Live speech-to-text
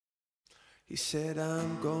He said,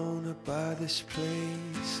 I'm gonna buy this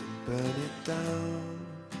place and burn it down.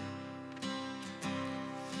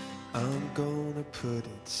 I'm gonna put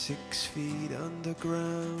it 6 feet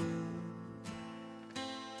underground.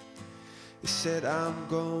 He said, I'm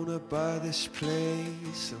gonna buy this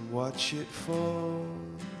place and watch it fall.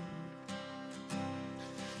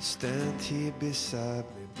 Stand here beside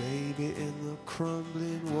me, baby, in the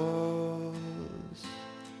crumbling walls.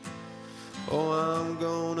 Oh, I'm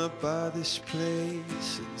gonna buy this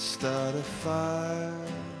place and start a fire.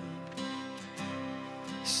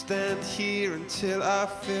 Stand here until I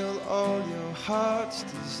fill all your heart's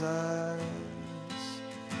desires.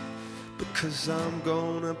 Because I'm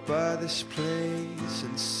gonna buy this place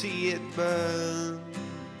and see it burn,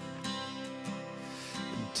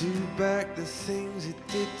 and do back the things it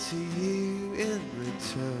did to you in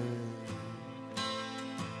return.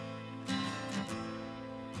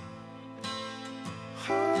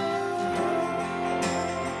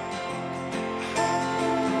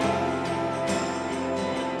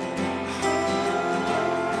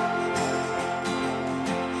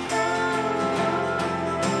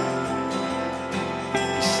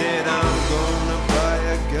 Said I'm gonna buy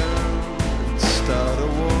a gun and start a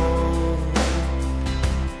war.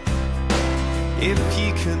 If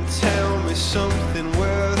you can tell me something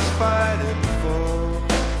worth fighting for.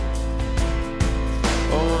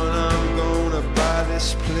 Oh, and I'm gonna buy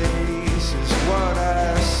this place is what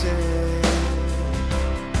I said.